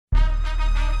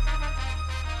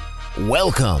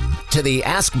Welcome to the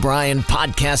Ask Brian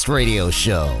podcast radio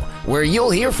show, where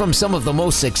you'll hear from some of the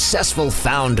most successful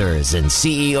founders and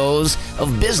CEOs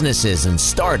of businesses and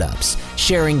startups,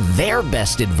 sharing their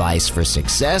best advice for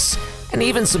success and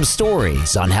even some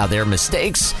stories on how their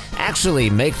mistakes actually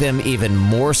make them even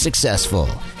more successful.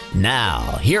 Now,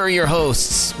 here are your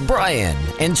hosts, Brian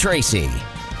and Tracy.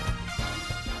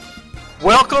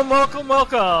 Welcome.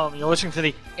 You're listening to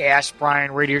the Ask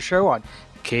Brian radio show on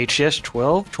KHS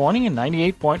 1220 and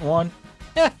 98.1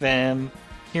 FM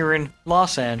here in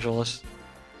Los Angeles.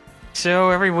 So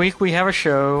every week we have a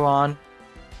show on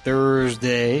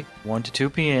Thursday, 1 to 2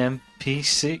 p.m.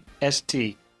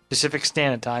 PCST, Pacific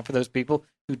Standard Time, for those people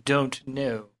who don't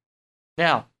know.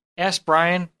 Now, Ask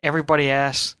Brian, everybody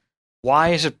asks, why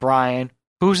is it Brian?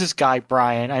 Who's this guy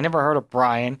Brian? I never heard of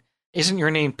Brian. Isn't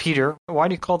your name Peter? Why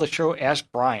do you call the show Ask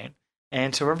Brian?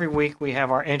 And so every week we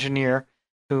have our engineer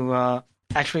who,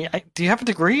 do you have a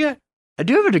degree yet? I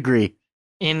do have a degree.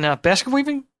 In basket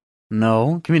weaving?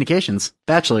 No, communications.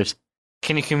 Bachelor's.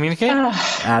 Can you communicate?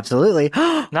 Absolutely.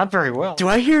 Not very well. Do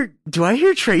I hear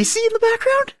Tracy in the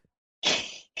background?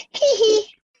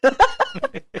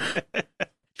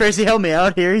 Tracy, help me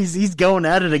out here. He's going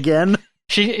at it again.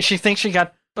 She thinks she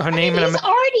got her name in a... He's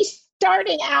already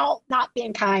starting out not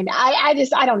being kind. I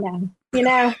don't know. You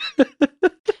know?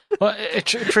 Well,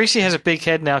 Tracy has a big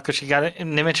head now because she got it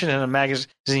and they mentioned it in a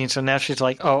magazine, so now she's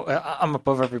like, oh, I'm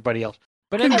above everybody else.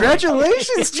 But anyway.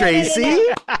 Congratulations, Tracy!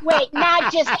 No. Wait,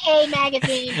 not just a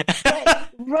magazine, but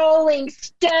Rolling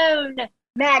Stone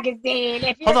magazine.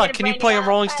 If Hold on, can you play a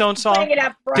Rolling Stone song? Bring it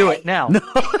up, right. Do it now. No.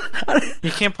 You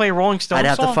can't play a Rolling Stone song? I'd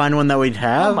have to find one that we'd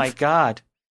have. Oh my God.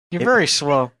 You're very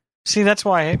slow. See, that's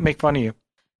why I make fun of you.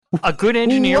 A good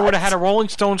engineer would have had a Rolling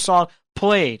Stone song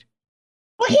played.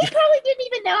 Well, he probably didn't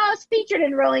even know I was featured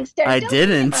in Rolling Stone. I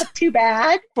didn't. That's too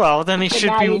bad. Well, then he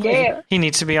should be. He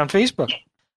needs to be on Facebook.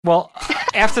 Well,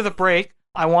 after the break,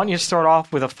 I want you to start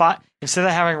off with instead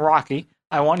of having Rocky,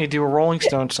 I want you to do a Rolling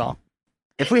Stone song.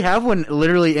 If we have one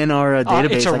literally in our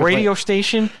database. It's a radio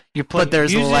station. You play but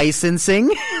there's music. Licensing.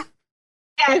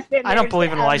 Yes, I don't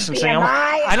believe in licensing.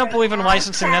 I don't believe in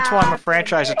licensing. That's why I'm a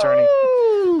franchise attorney.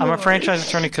 I'm a franchise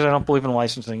attorney because I don't believe in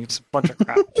licensing. It's a bunch of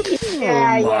crap.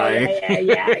 Yeah.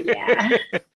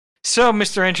 So,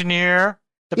 Mr. Engineer,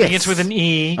 that begins with an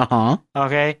E. Uh-huh.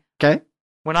 Okay? Okay.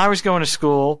 When I was going to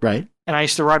school, right, and I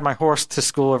used to ride my horse to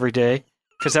school every day,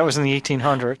 because that was in the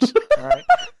 1800s, all right?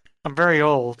 I'm very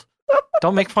old.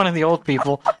 Don't make fun of the old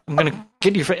people. I'm going to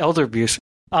get you for elder abuse.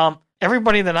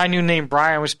 Everybody that I knew named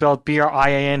Brian was spelled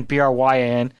B-R-I-A-N,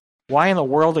 B-R-Y-A-N. Why in the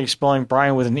world are you spelling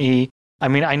Brian with an E? I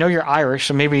mean, I know you're Irish,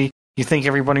 so maybe you think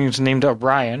everybody is named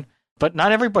O'Brien, but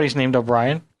not everybody's named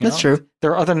O'Brien. That's true.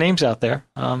 There are other names out there.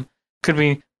 Could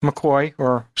be McCoy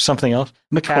or something else.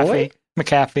 McCoy?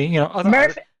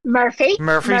 McAfee, Murphy.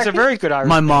 Murphy's a very good Irish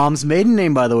My name. mom's maiden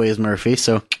name, by the way, is Murphy,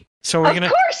 so... So we're Of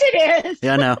course it is!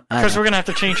 Yeah, no. Because we're going to have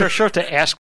to change our show to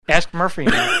Ask Murphy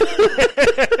now.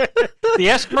 The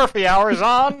Ask Murphy hour is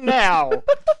on now.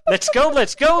 Let's go.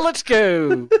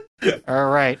 All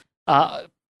right.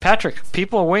 Patrick,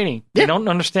 people are waiting. They don't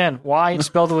understand why it's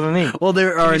spelled with an E. Well,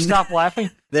 Can you stop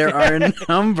laughing? There are a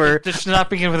number... This does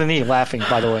not begin with an E, laughing,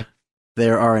 by the way.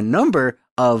 There are a number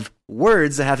of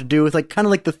words that have to do with kind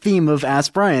of like the theme of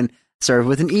Ask Brian, started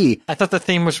with an E. I thought the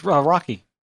theme was Rocky.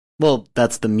 Well,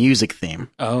 that's the music theme.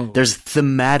 Oh. There's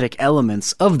thematic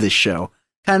elements of this show.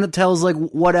 Kind of tells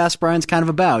what Ask Brian's kind of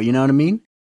about, you know what I mean?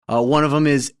 One of them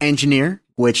is engineer,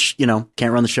 which,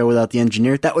 can't run the show without the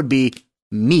engineer. That would be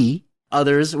me.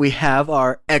 Others we have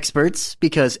are experts,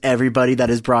 because everybody that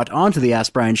is brought onto the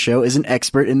Ask Brian show is an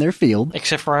expert in their field.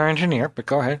 Except for our engineer, but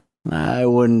go ahead. I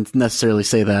wouldn't necessarily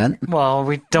say that. Well,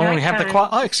 we don't have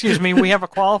we have a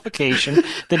qualification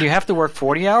that you have to work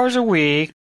 40 hours a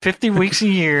week, 50 weeks a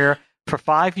year, for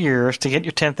 5 years to get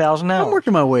your 10,000 hours. I'm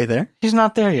working my way there. He's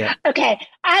not there yet. Okay,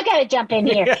 I got to jump in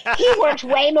here. He works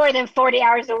way more than 40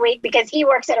 hours a week because he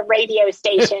works at a radio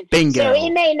station. Bingo. So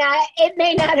it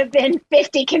may not have been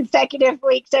 50 consecutive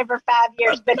weeks over 5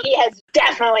 years, but he has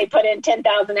definitely put in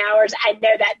 10,000 hours. I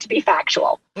know that to be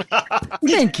factual.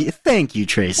 Thank you,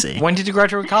 Tracy. When did you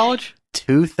graduate college?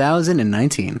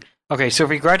 2019. Okay, so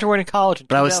if he graduated college in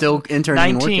but I was still interning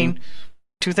and working.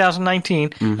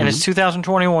 2019, and it's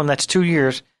 2021, that's 2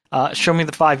 years. Show me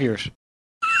the 5 years.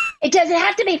 It doesn't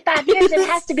have to be 5 years. It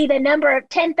has to be the number of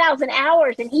 10,000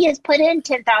 hours, and he has put in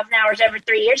 10,000 hours over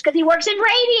 3 years because he works in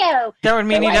radio. That would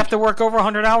mean he'd have to work over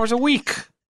 100 hours a week.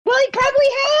 Well, he probably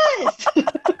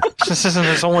has. This isn't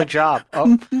his only job.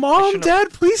 Oh, Mom, Dad,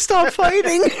 please stop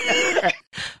fighting.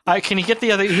 Can you get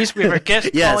the other? We have a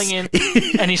guest calling in,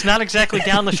 and he's not exactly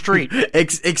down the street.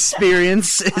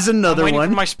 Experience is another I'm waiting one.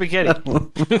 for my spaghetti.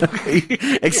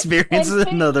 Experience is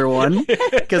another one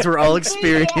because we're all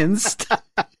experienced.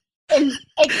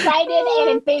 Excited and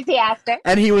enthusiastic.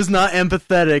 And he was not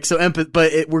empathetic,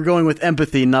 but we're going with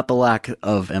empathy, not the lack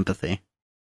of empathy.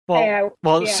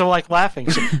 So like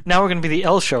laughing. So now we're going to be the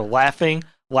L show. Laughing,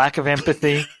 lack of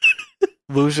empathy,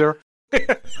 loser.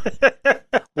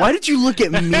 Why did you look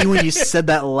at me when you said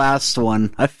that last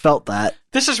one? I felt that.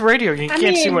 This is radio. You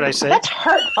can't see what I say. That's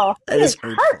hurtful. That is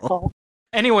hurtful.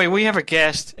 Anyway, we have a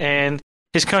guest, and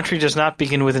his country does not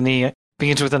begin with an E,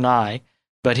 begins with an I,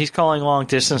 but he's calling long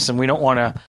distance, and we don't want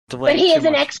to delay. But he is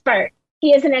an expert.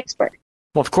 He is an expert.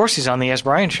 Well, of course he's on the Ask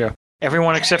Brian show.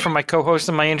 Everyone except for my co-host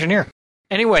and my engineer.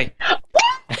 Anyway.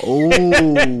 Oh,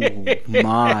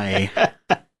 my.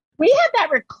 We have that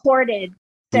recorded.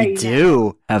 We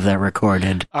do have that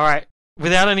recorded. All right.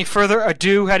 Without any further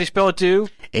ado, how do you spell it, do?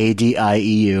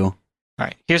 ADIEU. All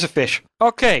right. Here's a fish.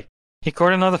 Okay. He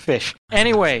caught another fish.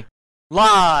 Anyway,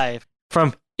 live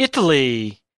from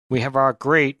Italy, we have our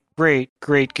great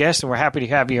guest, and we're happy to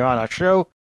have you on our show.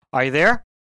 Are you there?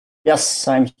 Yes,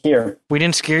 I'm here. We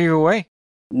didn't scare you away?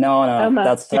 No,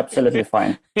 that's absolutely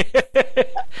fine.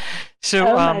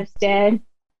 So, almost dead.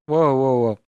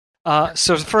 Whoa.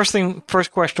 So the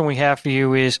first question we have for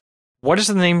you is, what is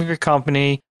the name of your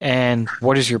company and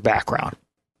what is your background?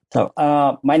 So,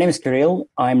 my name is Kirill.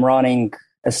 I'm running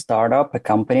a startup, a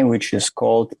company which is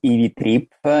called EVtrip,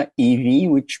 EV,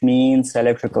 which means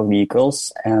electrical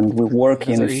vehicles, and we work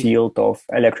in the field of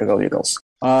electrical vehicles.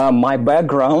 My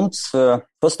background,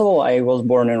 first of all, I was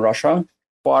born in Russia,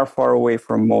 far away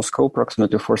from Moscow,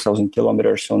 approximately 4,000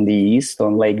 kilometers on the east,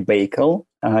 on Lake Baikal.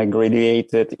 I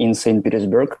graduated in St.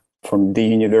 Petersburg from the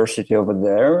university over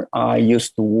there. I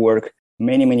used to work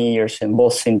many years in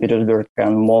both St. Petersburg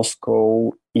and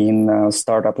Moscow in a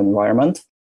startup environment.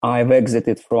 I've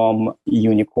exited from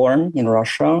Unicorn in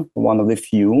Russia, one of the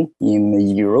few in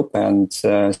Europe and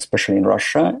especially in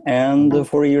Russia. And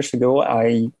 4 years ago,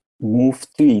 I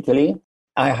moved to Italy.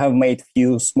 I have made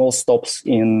few small stops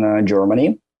in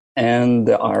Germany and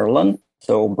Ireland.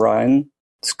 So Brian,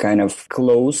 it's kind of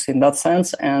close in that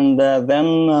sense. And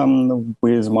then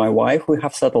with my wife, we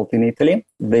have settled in Italy,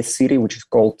 the city which is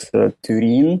called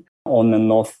Turin on the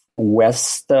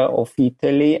northwest of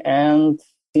Italy. And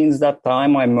since that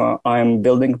time, I'm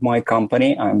building my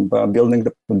company. I'm building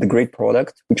the great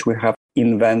product which we have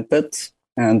invented.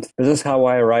 And this is how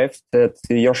I arrived at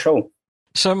your show.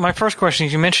 So my first question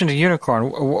is, you mentioned a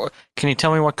unicorn. Can you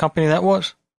tell me what company that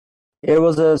was? It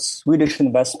was a Swedish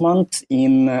investment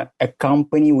in a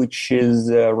company which is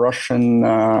Russian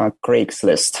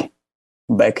Craigslist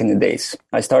back in the days.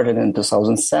 I started in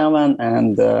 2007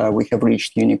 and we have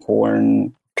reached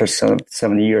unicorn after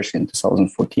 7 years in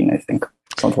 2014, I think.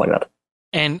 Something like that.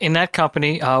 And in that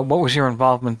company, what was your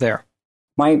involvement there?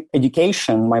 My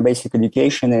basic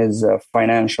education is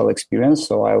financial experience.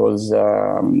 So I was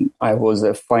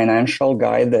a financial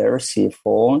guy there,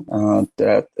 CFO,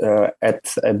 at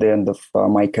the end of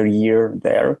my career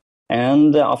there.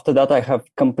 And after that, I have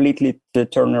completely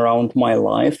turned around my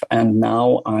life. And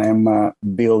now I'm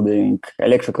building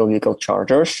electrical vehicle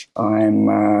chargers. I'm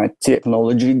a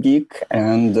technology geek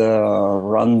and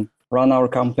run our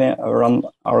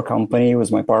company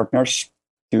with my partners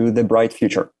to the bright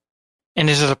future. And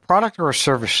is it a product or a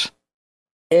service?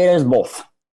 It is both.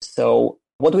 So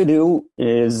what we do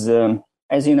is,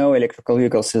 as you know, electrical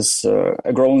vehicles is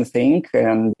a growing thing,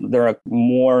 and there are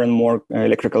more and more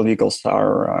electrical vehicles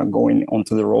are going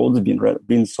onto the roads,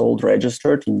 being sold,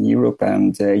 registered in Europe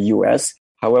and US.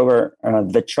 However,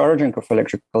 the charging of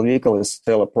electrical vehicle is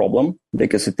still a problem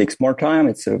because it takes more time.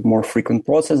 It's a more frequent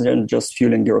process than just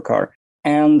fueling your car.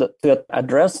 And to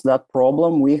address that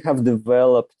problem, we have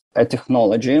developed a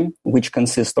technology which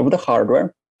consists of the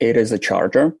hardware. It is a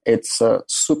charger. It's a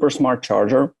super smart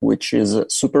charger, which is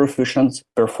super efficient,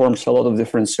 performs a lot of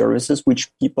different services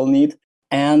which people need.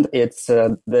 And it's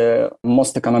the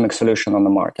most economic solution on the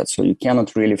market. So you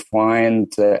cannot really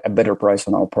find a better price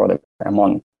on our product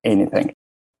among anything.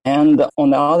 And on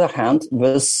the other hand,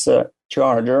 this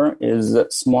charger is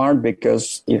smart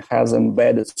because it has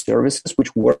embedded services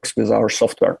which works with our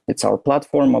software. It's our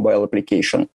platform mobile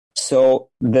application. So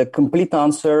the complete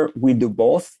answer, we do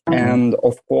both. And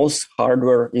of course,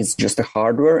 hardware is just a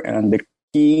hardware. And the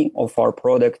key of our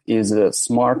product is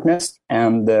smartness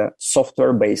and the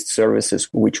software-based services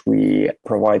which we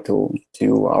provide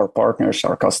to our partners,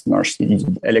 our customers,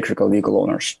 electrical vehicle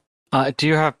owners. Do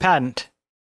you have a patent?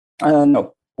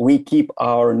 No. we keep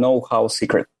our know-how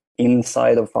secret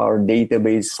inside of our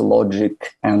database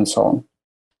logic and so on.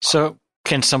 So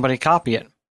can somebody copy it?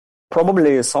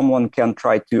 Probably someone can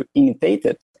try to imitate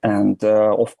it. And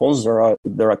of course,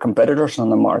 there are competitors on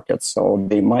the market, so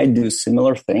they might do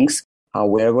similar things.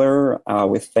 However,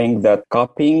 we think that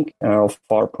copying of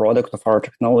our product, of our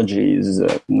technology is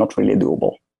not really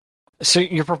doable. So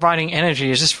you're providing energy.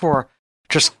 Is this for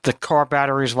just the car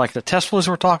batteries like the Teslas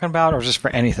we're talking about, or is this for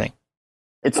anything?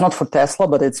 It's not for Tesla,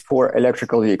 but it's for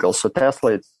electrical vehicles. So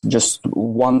Tesla, it's just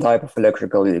one type of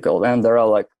electrical vehicle. And there are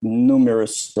like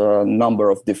numerous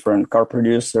number of different car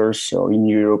producers. So in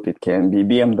Europe, it can be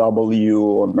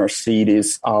BMW,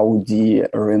 Mercedes, Audi,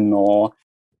 Renault,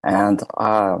 and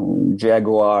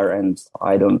Jaguar, and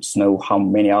I don't know how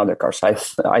many other cars.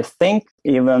 I think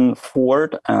even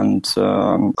Ford and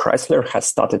Chrysler has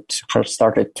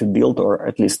started to build, or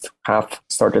at least have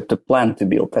started to plan to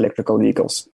build electrical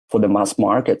vehicles for the mass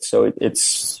market. So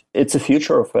it's a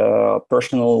future of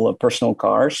personal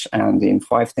cars, and in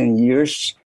 5-10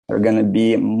 years they're going to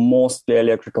be mostly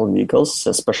electrical vehicles,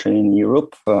 especially in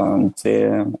Europe,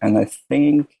 and I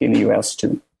think in the US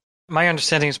too. My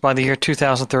understanding is by the year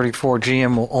 2034,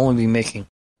 GM will only be making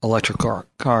electric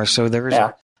cars. So there is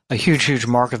a huge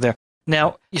market there.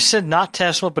 Now, you said not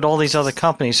Tesla, but all these other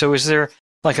companies. So is there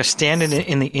like a standard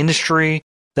in the industry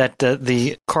that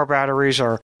the car batteries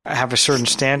have a certain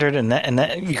standard, and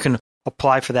that you can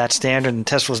apply for that standard, and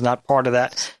Tesla's not part of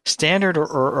that standard,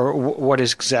 or what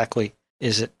exactly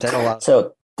is it that allows?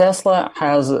 So Tesla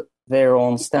has their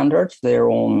own standards, their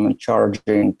own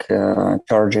charging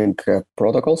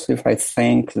protocols, if I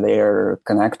think their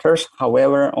connectors.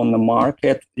 However, on the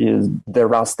market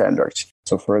there are standards.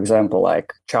 So, for example,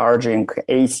 like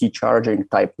AC charging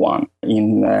type 1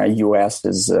 in US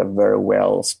is very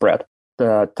well spread.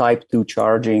 Type 2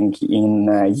 charging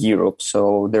in Europe.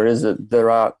 So there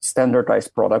are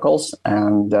standardized protocols,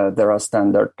 and there are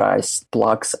standardized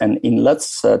plugs and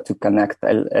inlets to connect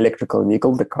electrical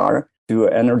vehicle, the car, to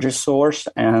energy source.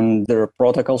 And there are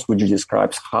protocols which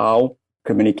describes how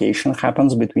communication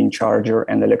happens between charger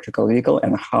and electrical vehicle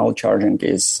and how charging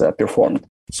is performed.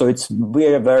 So it's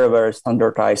very, very, very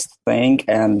standardized thing.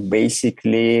 And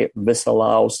basically this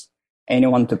allows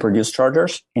anyone to produce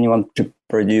chargers, anyone to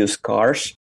produce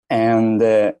cars, and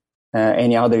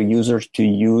any other users to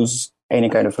use any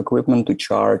kind of equipment to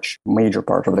charge major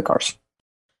part of the cars.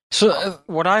 So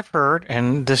what I've heard,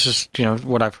 and this is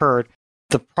what I've heard,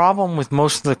 the problem with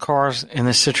most of the cars in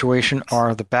this situation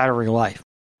are the battery life.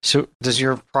 So does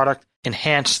your product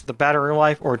enhance the battery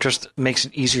life, or just makes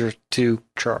it easier to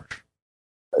charge?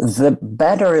 The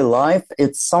battery life,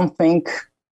 it's something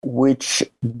which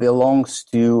belongs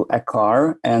to a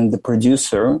car, and the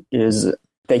producer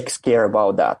takes care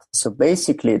about that. So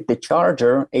basically,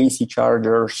 the AC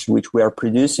chargers which we are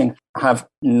producing have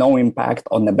no impact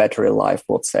on the battery life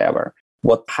whatsoever.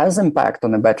 What has impact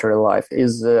on the battery life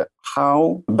is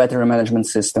how battery management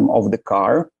system of the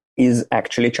car is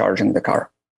actually charging the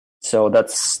car. So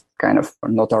that's kind of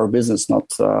not our business,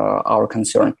 not our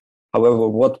concern. However,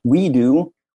 what we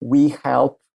do, we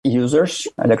help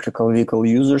electrical vehicle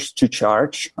users, to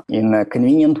charge in a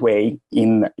convenient way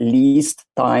in least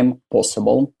time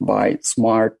possible by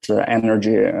smart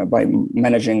energy, by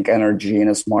managing energy in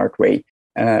a smart way.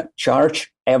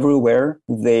 Charge everywhere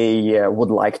they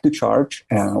would like to charge,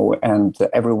 and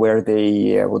everywhere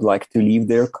they would like to leave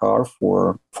their car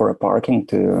for a parking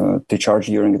to charge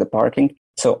during the parking.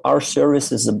 So our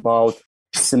service is about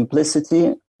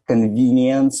simplicity,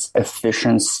 convenience,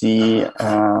 efficiency,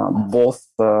 both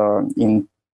in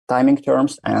timing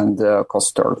terms and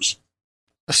cost terms.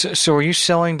 So are you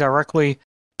selling directly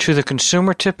to the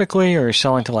consumer typically, or are you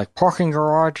selling to like parking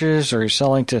garages, or are you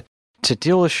selling to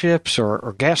dealerships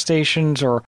or gas stations,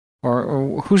 or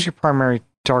who's your primary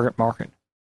target market?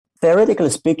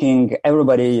 Theoretically speaking,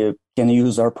 everybody can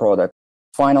use our product.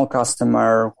 Final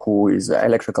customer who is an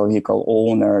electrical vehicle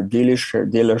owner,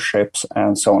 dealerships,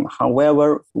 and so on.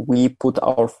 However, we put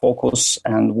our focus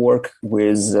and work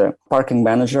with parking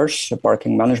managers,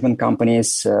 parking management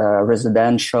companies,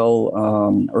 residential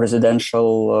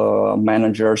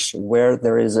managers, where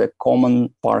there is a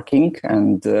common parking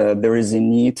and there is a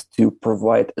need to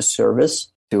provide a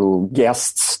service to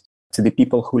guests, to the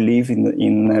people who live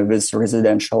in these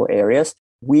residential areas.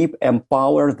 We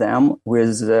empower them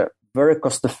with very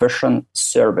cost-efficient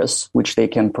service, which they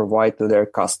can provide to their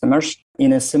customers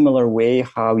in a similar way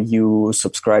how you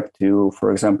subscribe to, for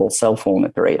example, cell phone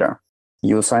operator.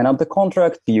 You sign up the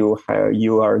contract, you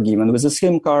are given with a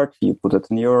SIM card, you put it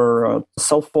in your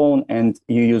cell phone, and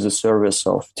you use a service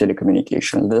of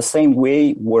telecommunication. The same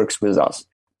way works with us.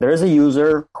 There is a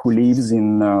user who lives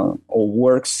in or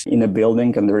works in a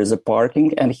building and there is a parking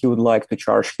and he would like to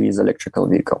charge his electrical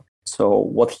vehicle. So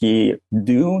what he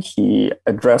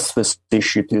address this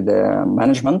issue to the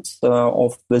management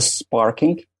of this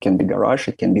parking. It can be garage,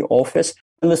 it can be office.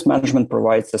 And this management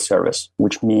provides a service,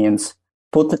 which means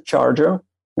put a charger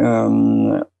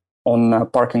on a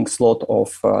parking slot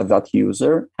of that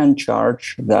user and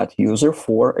charge that user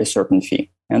for a certain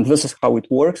fee. And this is how it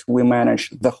works. We manage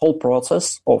the whole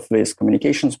process of these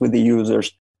communications with the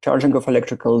users, charging of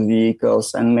electrical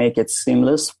vehicles, and make it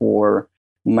seamless for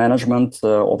management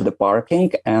of the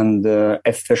parking and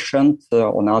efficient,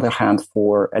 on the other hand,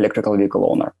 for electrical vehicle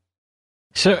owner.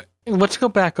 So let's go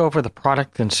back over the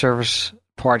product and service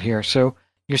part here. So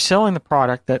you're selling the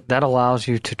product that allows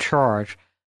you to charge.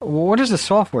 What is the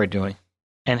software doing?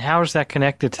 And how is that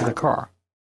connected to the car?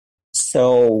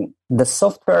 So the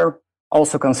software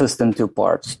also consists in two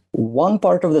parts. One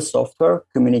part of the software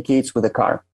communicates with the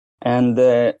car. And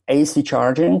the AC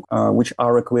charging, which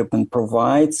our equipment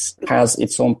provides, has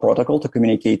its own protocol to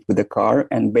communicate with the car.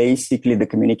 And basically the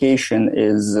communication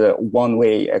is a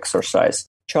one-way exercise.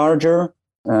 Charger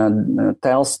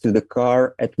tells to the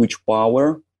car at which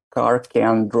power car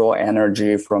can draw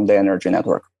energy from the energy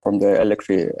network, from the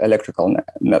electrical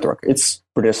network. It's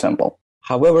pretty simple.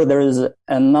 However, there is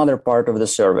another part of the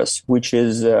service, which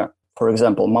is, for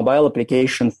example, mobile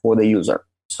application for the user.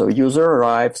 So user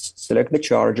arrives, select the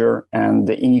charger, and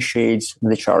initiates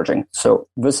the charging. So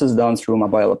this is done through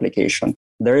mobile application.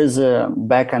 There is a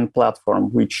backend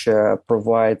platform which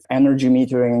provides energy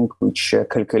metering, which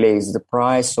calculates the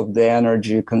price of the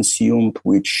energy consumed,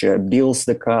 which bills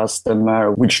the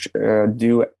customer, which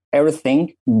do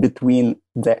everything between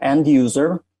the end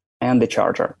user and the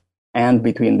charger, and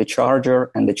between the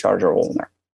charger and the charger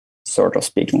owner, sort of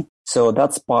speaking. So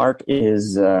that part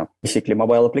is basically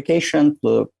mobile application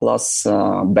plus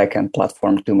backend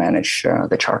platform to manage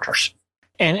the chargers.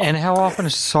 And how often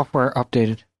is the software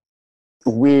updated?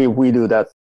 We do that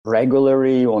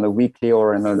regularly on a weekly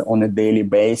or on a daily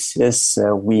basis.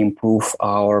 We improve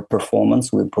our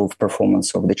performance. We improve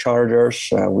performance of the chargers.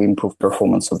 We improve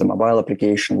performance of the mobile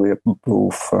application. We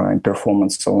improve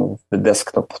performance of the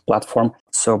desktop platform.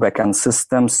 So backend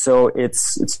system. So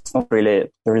it's not really,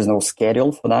 there is no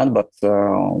schedule for that. But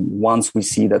once we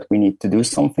see that we need to do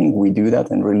something, we do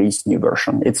that and release new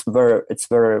version. It's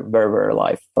very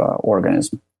live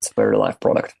organism. It's a very live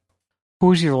product.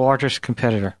 Who's your largest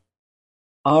competitor?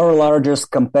 Our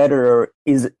largest competitor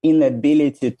is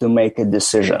inability to make a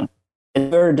decision.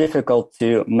 It's very difficult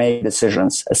to make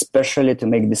decisions, especially to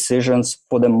make decisions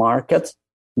for the market,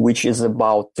 which is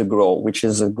about to grow, which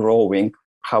is growing.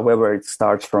 However, it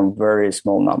starts from very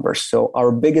small numbers. So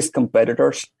our biggest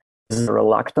competitors is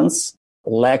reluctance,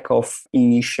 lack of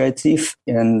initiative,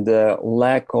 and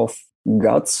lack of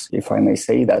guts, if I may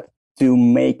say that, to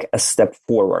make a step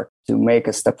forward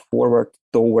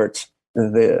towards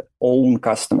the own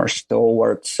customers,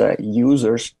 towards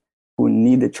users who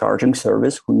need a charging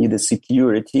service, who need a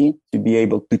security to be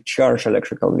able to charge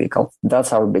electrical vehicle.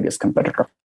 That's our biggest competitor.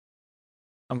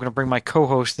 I'm going to bring my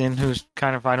co-host in, who's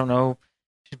kind of, I don't know,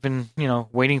 she's been,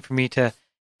 waiting for me to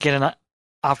get an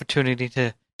opportunity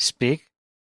to speak.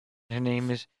 Her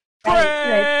name is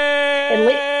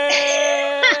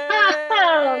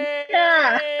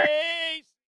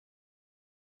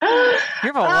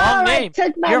You have a long name.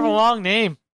 You have a long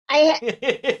name.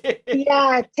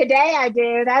 Yeah, today I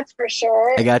do. That's for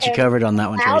sure. I got you covered on that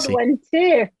one, Tracy. One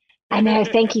too. I know.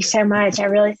 Thank you so much. I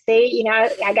really see.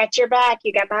 I got your back.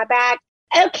 You got my back.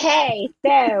 Okay,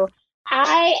 so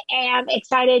I am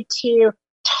excited to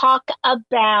talk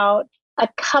about a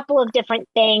couple of different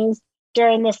things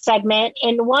during this segment,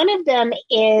 and one of them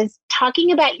is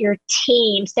talking about your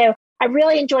team. So I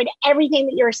really enjoyed everything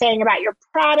that you were saying about your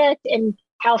product and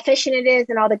how efficient it is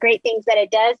and all the great things that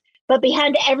it does. But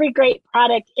behind every great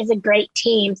product is a great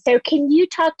team. So can you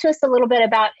talk to us a little bit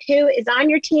about who is on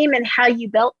your team and how you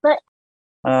built it?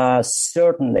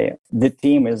 Certainly. The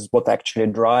team is what actually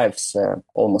drives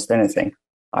almost anything.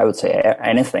 I would say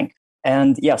anything.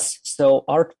 And yes, so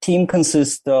our team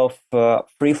consists of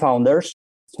 3 founders,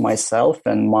 myself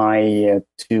and my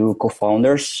 2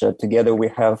 co-founders. Together we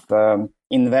have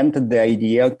invented the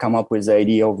idea, come up with the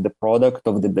idea of the product,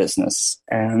 of the business.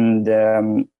 And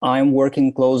I'm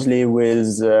working closely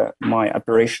with my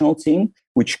operational team,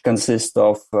 which consists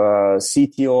of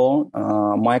CTO,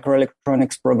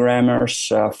 microelectronics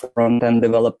programmers, front-end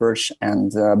developers,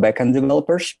 and back-end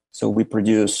developers. So we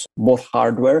produce both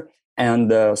hardware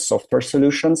and software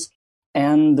solutions.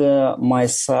 And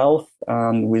myself,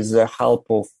 and with the help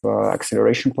of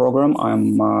acceleration program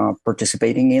I'm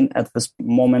participating in at this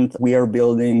moment, we are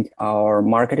building our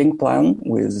marketing plan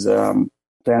with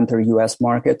to enter US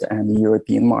market and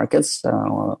European markets,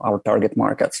 our target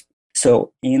markets.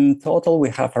 So in total, we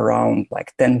have around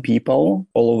like 10 people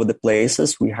all over the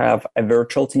places. We have a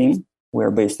virtual team.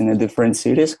 We're based in different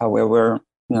cities. However,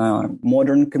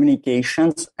 modern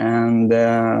communications and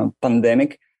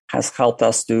pandemic has helped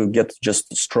us to get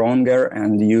just stronger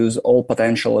and use all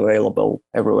potential available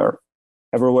everywhere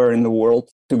in the world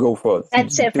to go forward.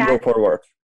 Go forward.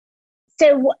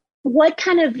 So what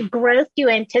kind of growth do you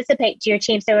anticipate to your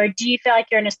team? So, or do you feel like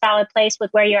you're in a solid place with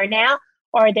where you are now?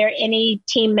 Or are there any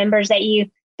team members that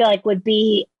you feel like would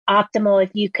be optimal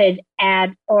if you could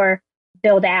add or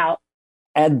build out?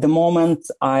 At the moment,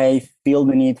 I feel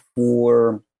the need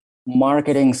for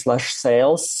marketing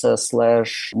 /sales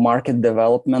 / market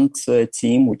development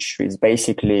team, which is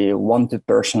basically 1-2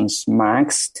 persons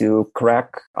max to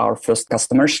crack our first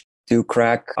customers, to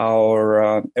crack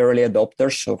our early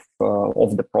adopters of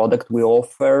the product we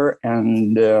offer,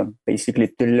 and basically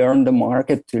to learn the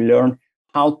market, to learn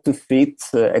how to fit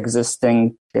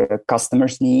existing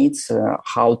customers' needs,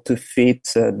 how to fit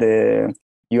the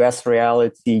US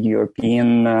reality,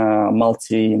 European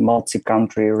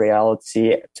multi-country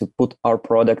reality, to put our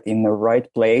product in the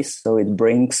right place so it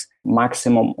brings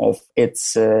maximum of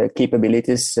its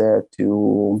capabilities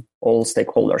to all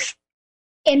stakeholders.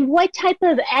 And what type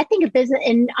of, I think of business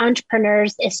and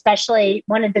entrepreneurs, especially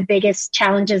one of the biggest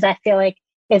challenges I feel like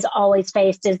is always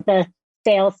faced is the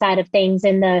sales side of things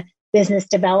in the business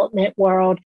development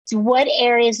world. So what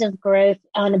areas of growth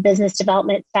on the business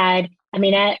development side? I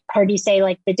mean, I heard you say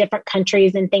like the different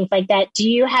countries and things like that. Do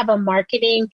you have a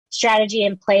marketing strategy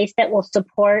in place that will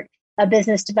support a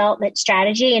business development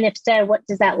strategy? And if so, what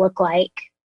does that look like?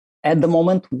 At the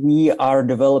moment, we are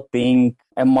developing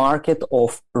a market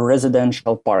of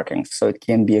residential parking. So it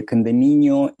can be a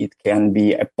condominium, it can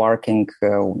be a parking,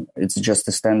 it's just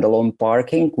a standalone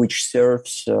parking, which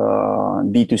serves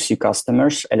B2C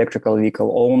customers, electrical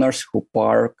vehicle owners who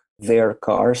park their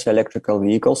cars, electrical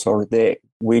vehicles, or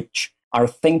which are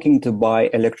thinking to buy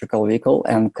electrical vehicle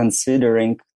and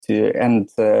considering and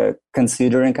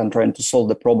trying to solve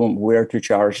the problem where to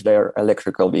charge their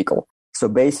electrical vehicle. So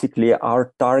basically,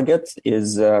 our target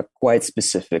is quite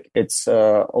specific. It's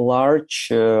large,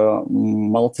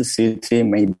 multi-city,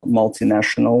 maybe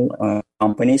multinational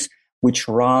companies which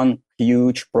run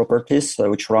huge properties,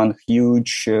 which run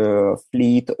huge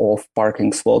fleet of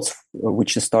parking slots,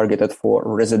 which is targeted for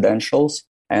residentials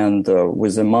and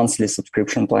with the monthly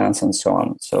subscription plans and so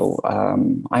on. So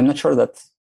I'm not sure that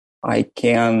I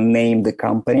can name the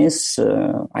companies,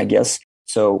 I guess.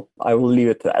 So I will leave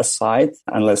it aside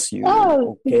unless you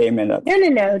came in.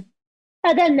 No.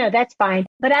 No, that's fine.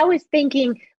 But I was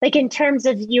thinking, like in terms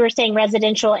of, you were saying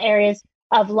residential areas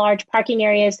of large parking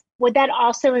areas, would that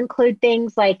also include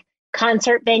things like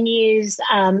concert venues,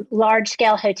 large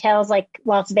scale hotels like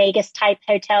Las Vegas type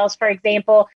hotels, for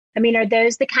example? I mean, are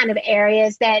those the kind of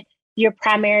areas that you're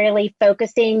primarily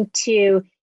focusing to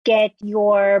get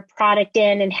your product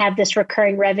in and have this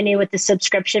recurring revenue with the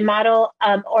subscription model?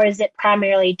 Or is it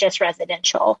primarily just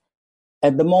residential?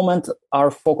 At the moment,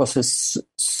 our focus is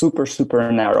super,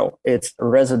 super narrow. It's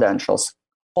residentials.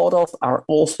 Hotels are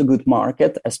also good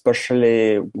market,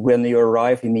 especially when you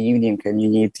arrive in the evening and you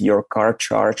need your car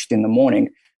charged in the morning.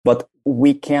 But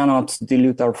we cannot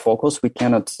dilute our focus. We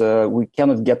cannot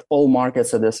get all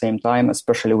markets at the same time,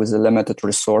 especially with the limited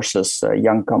resources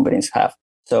young companies have.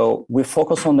 So we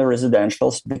focus on the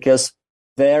residentials because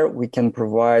there we can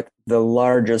provide the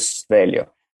largest value.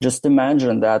 Just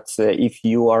imagine that if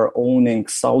you are owning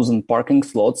 1,000 parking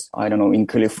slots, I don't know, in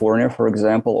California, for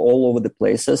example, all over the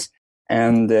places,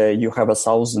 and you have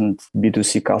 1,000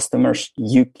 B2C customers,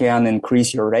 you can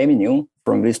increase your revenue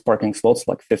from these parking slots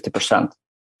like 50%.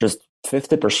 Just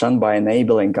 50% by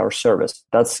enabling our service.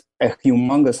 That's a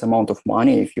humongous amount of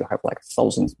money if you have like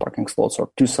 1,000 parking slots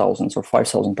or 2,000 or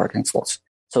 5,000 parking slots.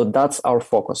 So that's our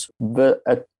focus.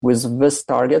 With this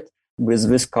target, with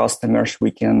these customers,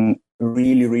 we can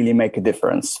really, really make a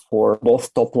difference for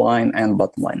both top line and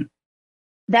bottom line.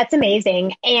 That's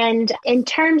amazing. And in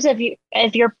terms of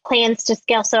your plans to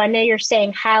scale, so I know you're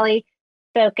saying highly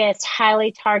focused,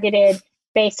 highly targeted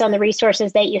based on the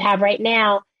resources that you have right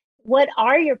now. What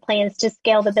are your plans to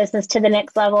scale the business to the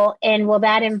next level? And will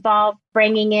that involve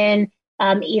bringing in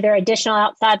either additional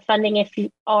outside funding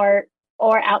or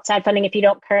outside funding if you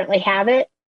don't currently have it?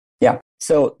 Yeah.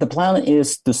 So the plan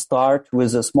is to start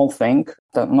with a small thing,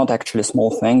 not actually a small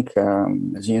thing.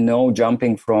 As you know,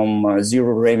 jumping from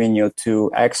zero revenue to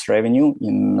X revenue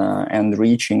and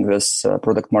reaching this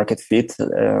product market fit,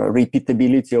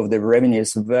 repeatability of the revenue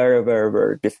is very, very,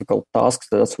 very difficult task.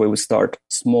 So that's why we start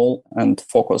small and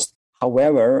focused.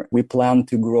 However, we plan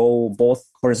to grow both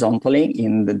horizontally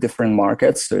in the different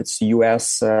markets. So it's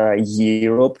US,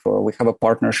 Europe. We have a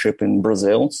partnership in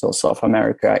Brazil. So South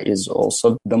America is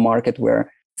also the market we're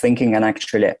thinking and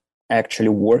actually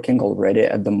working already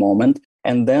at the moment.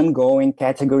 And then going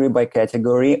category by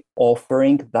category,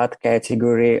 offering that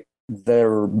category the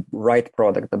right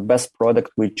product, the best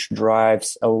product, which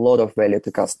drives a lot of value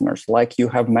to customers. Like you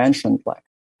have mentioned, like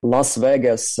Las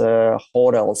Vegas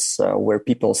hotels where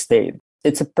people stayed.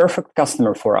 It's a perfect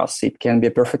customer for us. It can be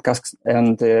a perfect customer,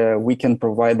 and we can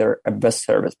provide their a best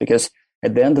service, because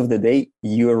at the end of the day,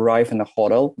 you arrive in a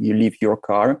hotel, you leave your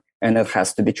car, and it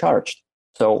has to be charged.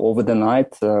 So over the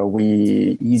night,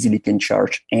 we easily can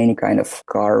charge any kind of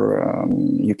car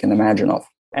you can imagine of.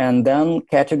 And then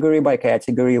category by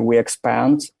category, we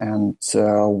expand and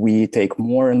we take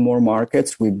more and more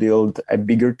markets. We build a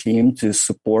bigger team to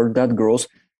support that growth.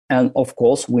 And of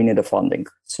course, we need a funding.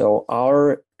 So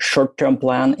our short-term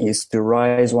plan is to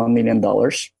raise $1 million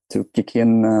to kick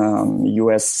in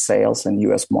US sales and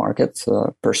US market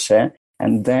per se.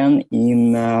 And then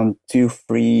in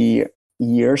 2-3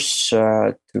 years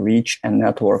to reach a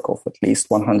network of at least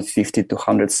 150 to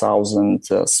 100,000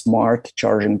 smart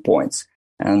charging points.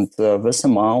 And this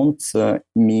amount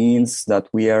means that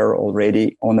we are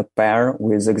already on a par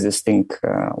with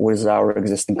with our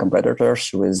existing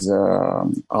competitors, with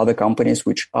other companies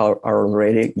which are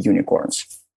already unicorns.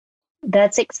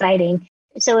 That's exciting.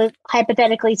 So if,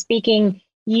 hypothetically speaking,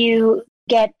 you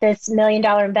get this $1 million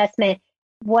investment,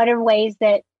 what are ways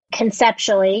that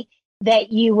conceptually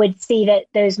that you would see that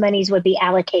those monies would be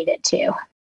allocated to?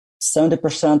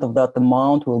 70% of that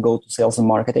amount will go to sales and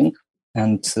marketing.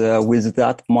 And with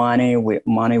that money, we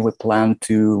plan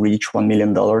to reach $1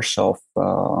 million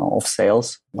of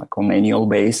sales, like on annual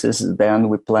basis. Then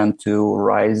we plan to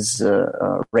raise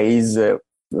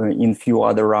in few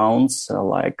other rounds,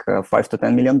 like $5 to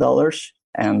 $10 million,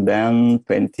 and then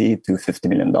 $20 to $50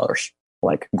 million,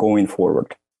 like going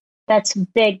forward. That's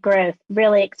big growth,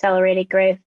 really accelerated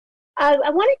growth. I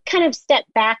want to kind of step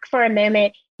back for a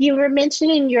moment. You were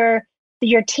mentioning your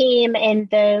team and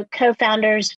the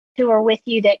co-founders who are with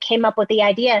you that came up with the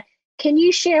idea. Can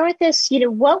you share with us,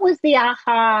 what was the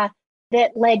aha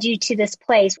that led you to this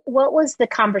place? What was the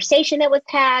conversation that was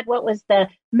had? What was the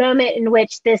moment in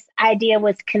which this idea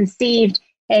was conceived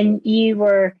and you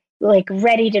were like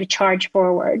ready to charge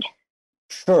forward?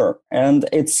 Sure. And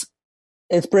it's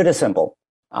pretty simple.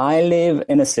 I live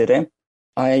in a city.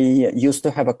 I used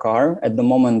to have a car. At the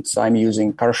moment, I'm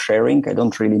using car sharing. I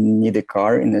don't really need a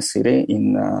car in a city.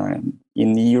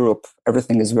 In Europe,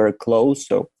 everything is very close,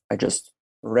 so I just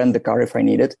rent the car if I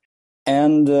need it.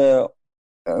 And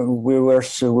we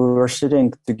were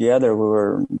sitting together. We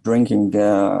were drinking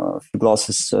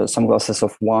some glasses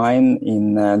of wine,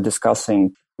 in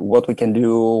discussing what we can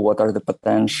do, what are the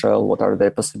potential, what are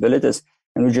the possibilities,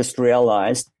 and we just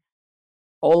realized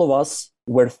all of us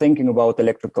were thinking about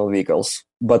electrical vehicles,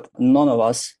 but none of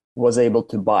us was able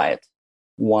to buy it.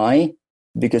 Why?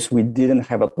 Because we didn't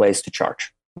have a place to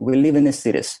charge. We live in the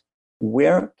cities.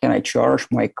 Where can I charge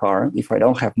my car if I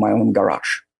don't have my own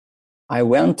garage? I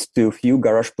went to a few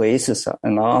garage places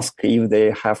and asked if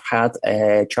they have had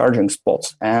charging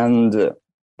spots. And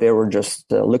they were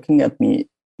just looking at me,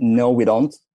 no, we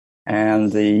don't.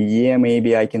 And yeah,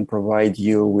 maybe I can provide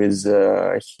you with,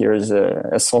 here's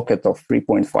a socket of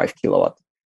 3.5 kilowatt.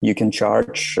 You can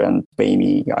charge and pay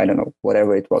me, I don't know,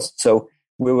 whatever it was. So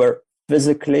we were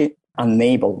physically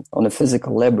unable, on a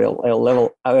physical level,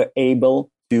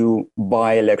 able to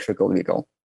buy electrical vehicle.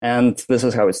 And this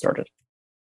is how it started.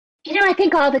 I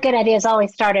think all the good ideas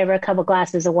always start over a couple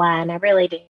glasses of wine. I really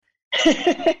do.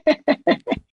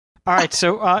 All right.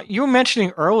 So you were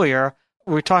mentioning earlier,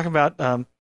 we were talking about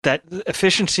that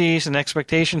efficiencies and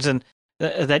expectations, and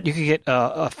that you could get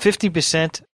a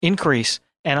 50% increase.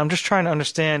 And I'm just trying to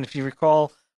understand, if you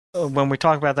recall, when we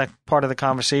talked about that part of the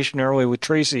conversation earlier with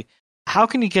Tracy, how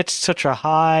can you get such a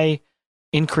high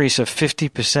increase of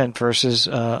 50% versus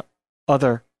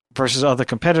other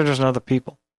competitors and other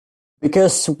people?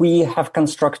 Because we have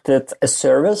constructed a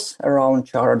service around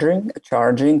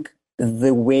charging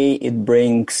the way it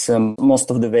brings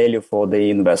most of the value for the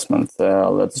investment.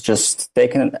 Let's just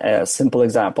take a simple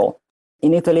example.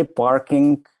 In Italy,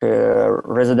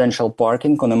 residential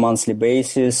parking on a monthly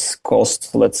basis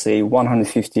costs, let's say,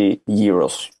 150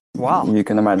 euros. Wow. You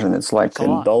can imagine it's like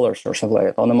in dollars or something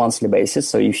like that on a monthly basis.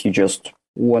 So if you just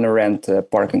want to rent a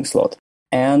parking slot.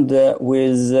 And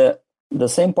with the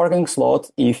same parking slot,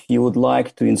 if you would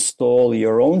like to install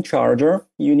your own charger,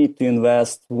 you need to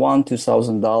invest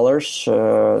 $2,000,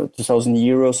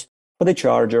 €2,000 for the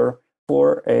charger,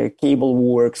 for cable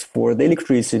works, for the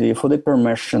electricity, for the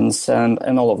permissions,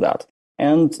 and all of that.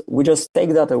 And we just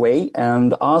take that away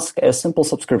and ask a simple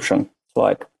subscription. It's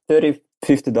like $30,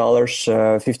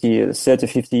 $50,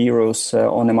 50 euros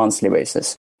on a monthly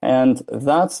basis. And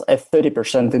that's a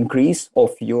 30% increase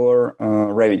of your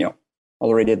revenue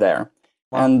already there.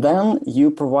 Wow. And then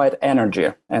you provide energy,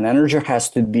 and energy has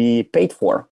to be paid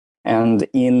for. And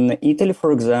in Italy,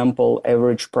 for example,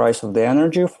 average price of the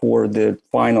energy for the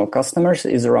final customers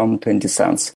is around 20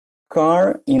 cents.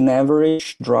 Car, in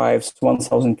average, drives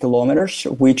 1,000 kilometers,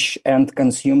 which and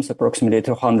consumes approximately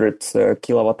 200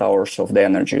 kilowatt hours of the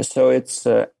energy. So it's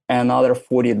another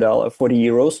 40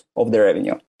 euros of the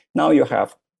revenue. Now you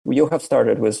have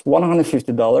started with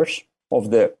 $150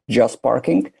 of the just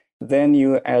parking. Then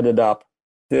you added up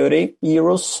 30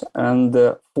 euros and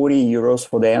 40 euros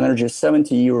for the energy,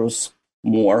 70 euros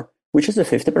more, which is a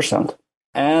 50%.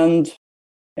 And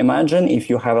imagine if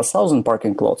you have 1,000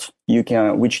 parking lots,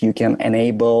 which you can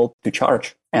enable to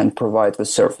charge and provide the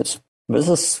service. This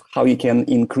is how you can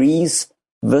increase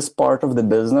this part of the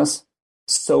business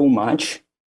so much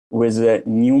with a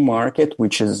new market,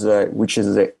 which is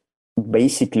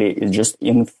basically just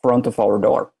in front of our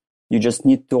door. You just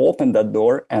need to open that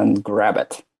door and grab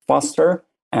it faster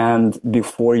and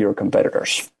before your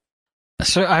competitors.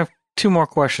 So I have two more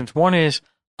questions. One is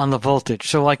on the voltage.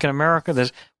 So like in America,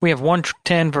 we have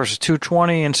 110 versus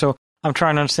 220. And so I'm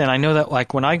trying to understand. I know that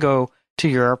like when I go to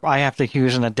Europe, I have to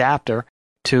use an adapter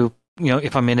to,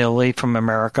 if I'm in Italy from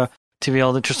America, to be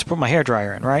able to just put my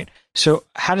hairdryer in, right? So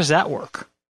how does that work?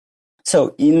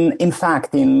 So in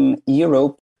fact, in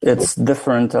Europe, it's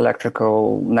different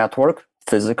electrical network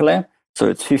physically. So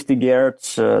it's 50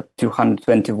 hertz,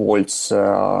 220 volts,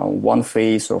 one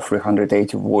phase, or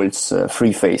 380 volts,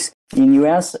 three phase. In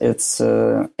US, it's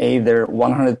either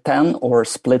 110 or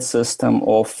split system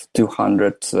of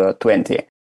 220.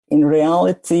 In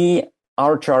reality,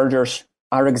 our chargers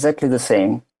are exactly the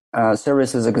same.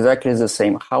 Service is exactly the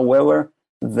same. However,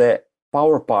 the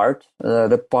power part,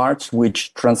 the parts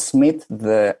which transmit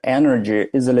the energy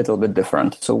is a little bit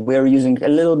different. So we're using a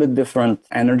little bit different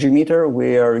energy meter.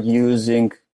 We are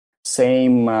using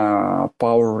same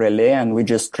power relay, and we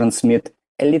just transmit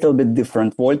a little bit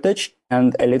different voltage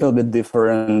and a little bit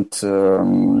different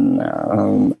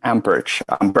amperage.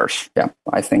 Yeah,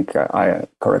 I think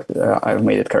I've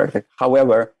made it correct.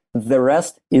 However, the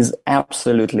rest is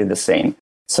absolutely the same.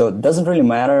 So it doesn't really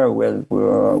matter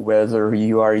whether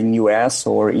you are in US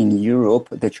or in Europe,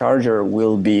 the charger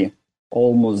will be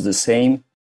almost the same.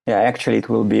 Yeah, actually it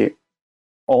will be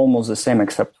almost the same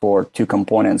except for two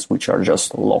components which are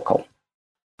just local.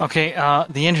 Okay,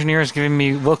 the engineer is giving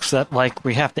me looks that like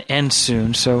we have to end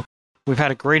soon. So we've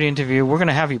had a great interview. We're going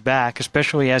to have you back,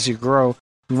 especially as you grow.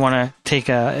 We want to take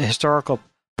a historical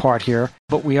part here,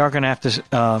 but we are going to have to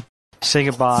say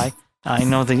goodbye. I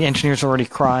know the engineer's already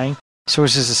crying. So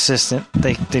is his assistant.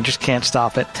 They just can't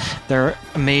stop it. They're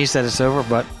amazed that it's over.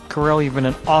 But Kirill, you've been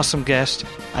an awesome guest.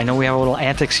 I know we have a little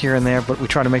antics here and there, but we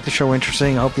try to make the show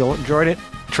interesting. I hope you all enjoyed it.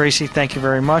 Tracy, thank you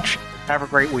very much. Have a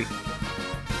great week.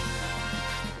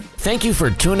 Thank you for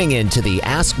tuning in to the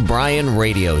Ask Brian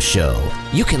radio show.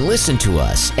 You can listen to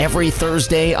us every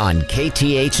Thursday on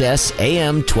KTHS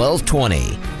AM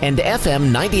 1220 and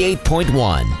FM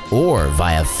 98.1 or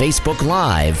via Facebook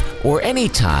Live or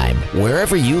anytime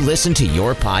wherever you listen to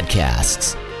your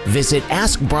podcasts. Visit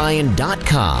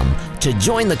AskBrian.com to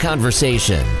join the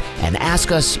conversation and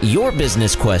ask us your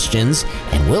business questions,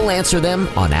 and we'll answer them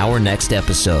on our next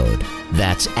episode.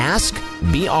 That's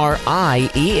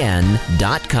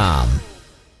AskBrien.com.